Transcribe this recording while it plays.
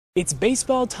It's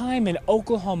baseball time in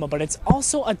Oklahoma, but it's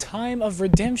also a time of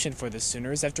redemption for the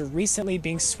Sooners after recently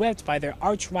being swept by their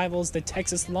arch rivals, the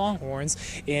Texas Longhorns,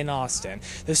 in Austin.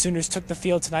 The Sooners took the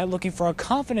field tonight looking for a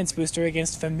confidence booster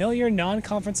against familiar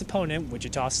non-conference opponent,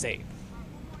 Wichita State.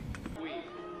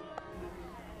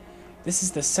 This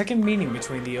is the second meeting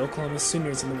between the Oklahoma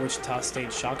Sooners and the Wichita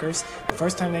State Shockers. The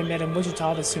first time they met in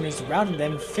Wichita, the Sooners routed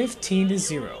them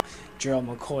 15-0. Gerald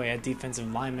McCoy, a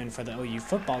defensive lineman for the OU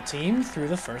football team, threw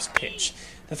the first pitch.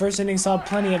 The first inning saw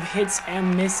plenty of hits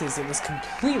and misses. It was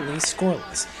completely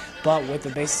scoreless. But with the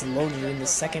bases loaded in the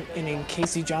second inning,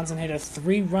 Casey Johnson hit a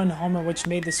 3-run homer, which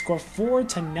made the score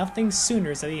 4-0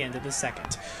 Sooners at the end of the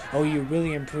second. OU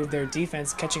really improved their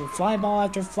defense, catching fly ball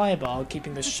after fly ball,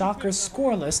 keeping the Shockers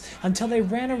scoreless until they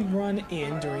ran a run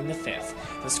in during the fifth.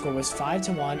 The score was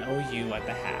 5-1 OU at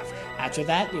the half. After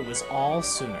that, it was all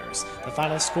Sooners. The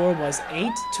final score was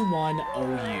 8-1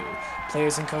 OU.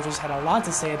 Players and coaches had a lot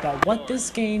to say about what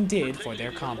this game did for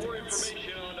their confidence.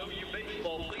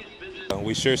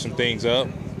 We shared some things up,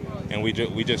 and we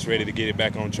just ready to get it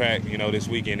back on track, this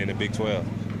weekend in the Big 12.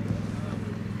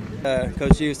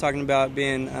 Coach G was talking about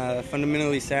being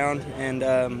fundamentally sound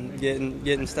and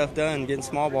getting stuff done, getting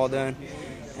small ball done,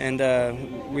 and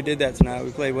we did that tonight.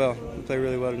 We played well. We played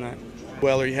really well tonight.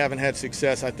 Well, or you haven't had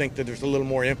success, I think that there's a little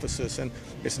more emphasis, and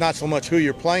it's not so much who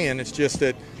you're playing, it's just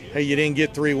that, hey, you didn't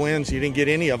get 3 wins, you didn't get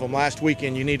any of them last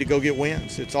weekend, you need to go get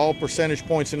wins. It's all percentage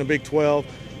points in the Big 12.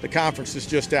 The conference is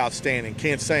just outstanding.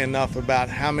 Can't say enough about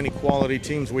how many quality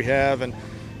teams we have, and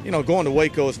going to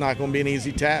Waco is not going to be an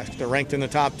easy task. They're ranked in the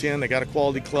top 10, they got a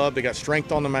quality club, they got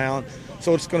strength on the mound,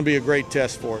 so it's going to be a great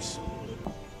test for us.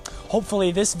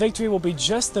 Hopefully, this victory will be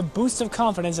just the boost of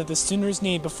confidence that the Sooners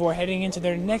need before heading into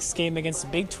their next game against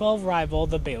Big 12 rival,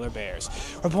 the Baylor Bears.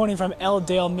 Reporting from L.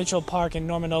 Dale Mitchell Park in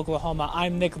Norman, Oklahoma,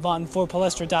 I'm Nick Lawton for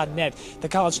Palestra.net, the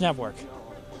College Network.